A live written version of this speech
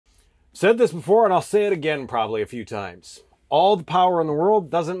Said this before and I'll say it again probably a few times. All the power in the world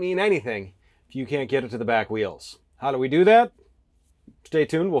doesn't mean anything if you can't get it to the back wheels. How do we do that? Stay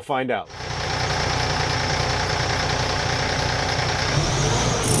tuned, we'll find out.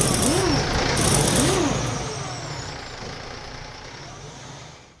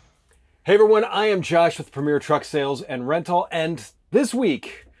 Hey everyone, I am Josh with Premier Truck Sales and Rental, and this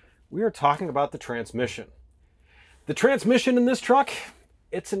week we are talking about the transmission. The transmission in this truck,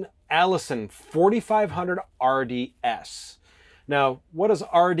 it's an Allison 4500 RDS. Now, what does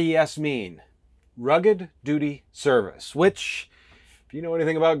RDS mean? Rugged Duty Service, which, if you know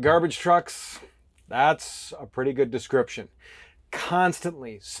anything about garbage trucks, that's a pretty good description.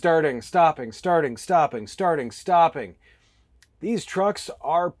 Constantly starting, stopping, starting, stopping, starting, stopping. These trucks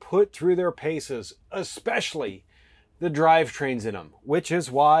are put through their paces, especially the drivetrains in them, which is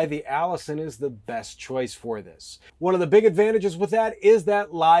why the Allison is the best choice for this. One of the big advantages with that is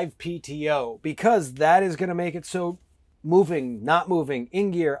that live PTO, because that is going to make it so moving, not moving, in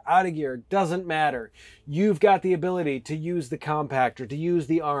gear, out of gear, doesn't matter. You've got the ability to use the compactor, to use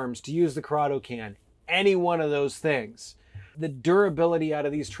the arms, to use the Corrado can, any one of those things. The durability out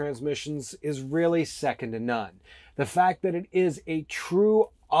of these transmissions is really second to none. The fact that it is a true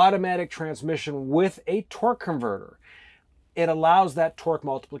automatic transmission with a torque converter, it allows that torque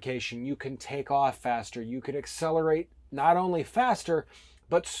multiplication. You can take off faster. You can accelerate not only faster,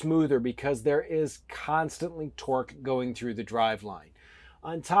 but smoother because there is constantly torque going through the driveline.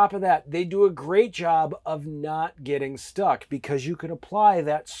 On top of that, they do a great job of not getting stuck because you can apply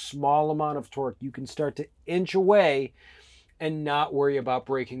that small amount of torque. You can start to inch away and not worry about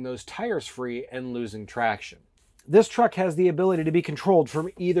breaking those tires free and losing traction. This truck has the ability to be controlled from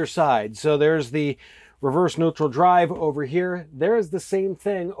either side. So there's the reverse neutral drive over here. There's the same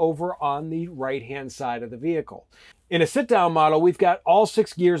thing over on the right-hand side of the vehicle. In a sit-down model, we've got all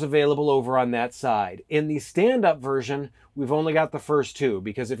 6 gears available over on that side. In the stand-up version, we've only got the first 2,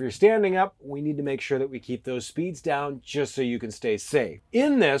 because if you're standing up, we need to make sure that we keep those speeds down just so you can stay safe.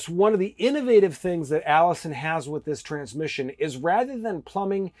 In this, one of the innovative things that Allison has with this transmission is rather than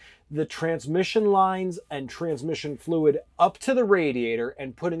plumbing the transmission lines and transmission fluid up to the radiator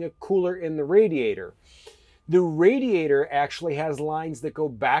and putting a cooler in the radiator actually has lines that go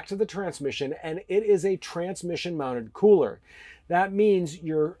back to the transmission, and it is a transmission mounted cooler. That means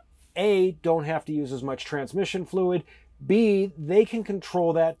you're A, don't have to use as much transmission fluid, B, they can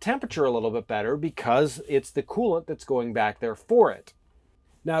control that temperature a little bit better because it's the coolant that's going back there for it.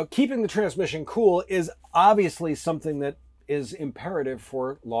 Now, keeping the transmission cool is obviously something that is imperative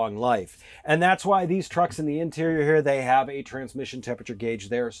for long life. And that's why these trucks in the interior here, they have a transmission temperature gauge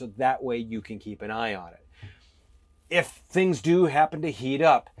there, so that way you can keep an eye on it. If things do happen to heat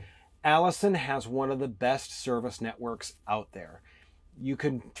up, Allison has one of the best service networks out there. You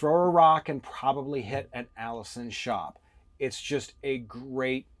can throw a rock and probably hit an Allison shop. It's just a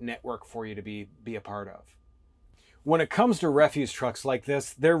great network for you to be a part of. When it comes to refuse trucks like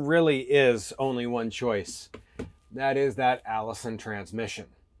this, there really is only one choice. That is that Allison transmission.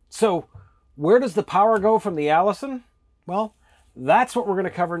 So where does the power go from the Allison? Well, that's what we're going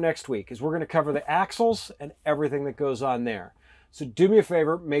to cover next week, is we're going to cover the axles and everything that goes on there. So do me a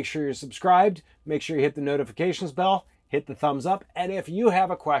favor, make sure you're subscribed, make sure you hit the notifications bell, hit the thumbs up, and if you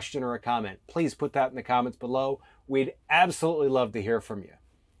have a question or a comment, please put that in the comments below. We'd absolutely love to hear from you.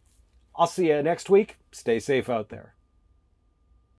 I'll see you next week. Stay safe out there.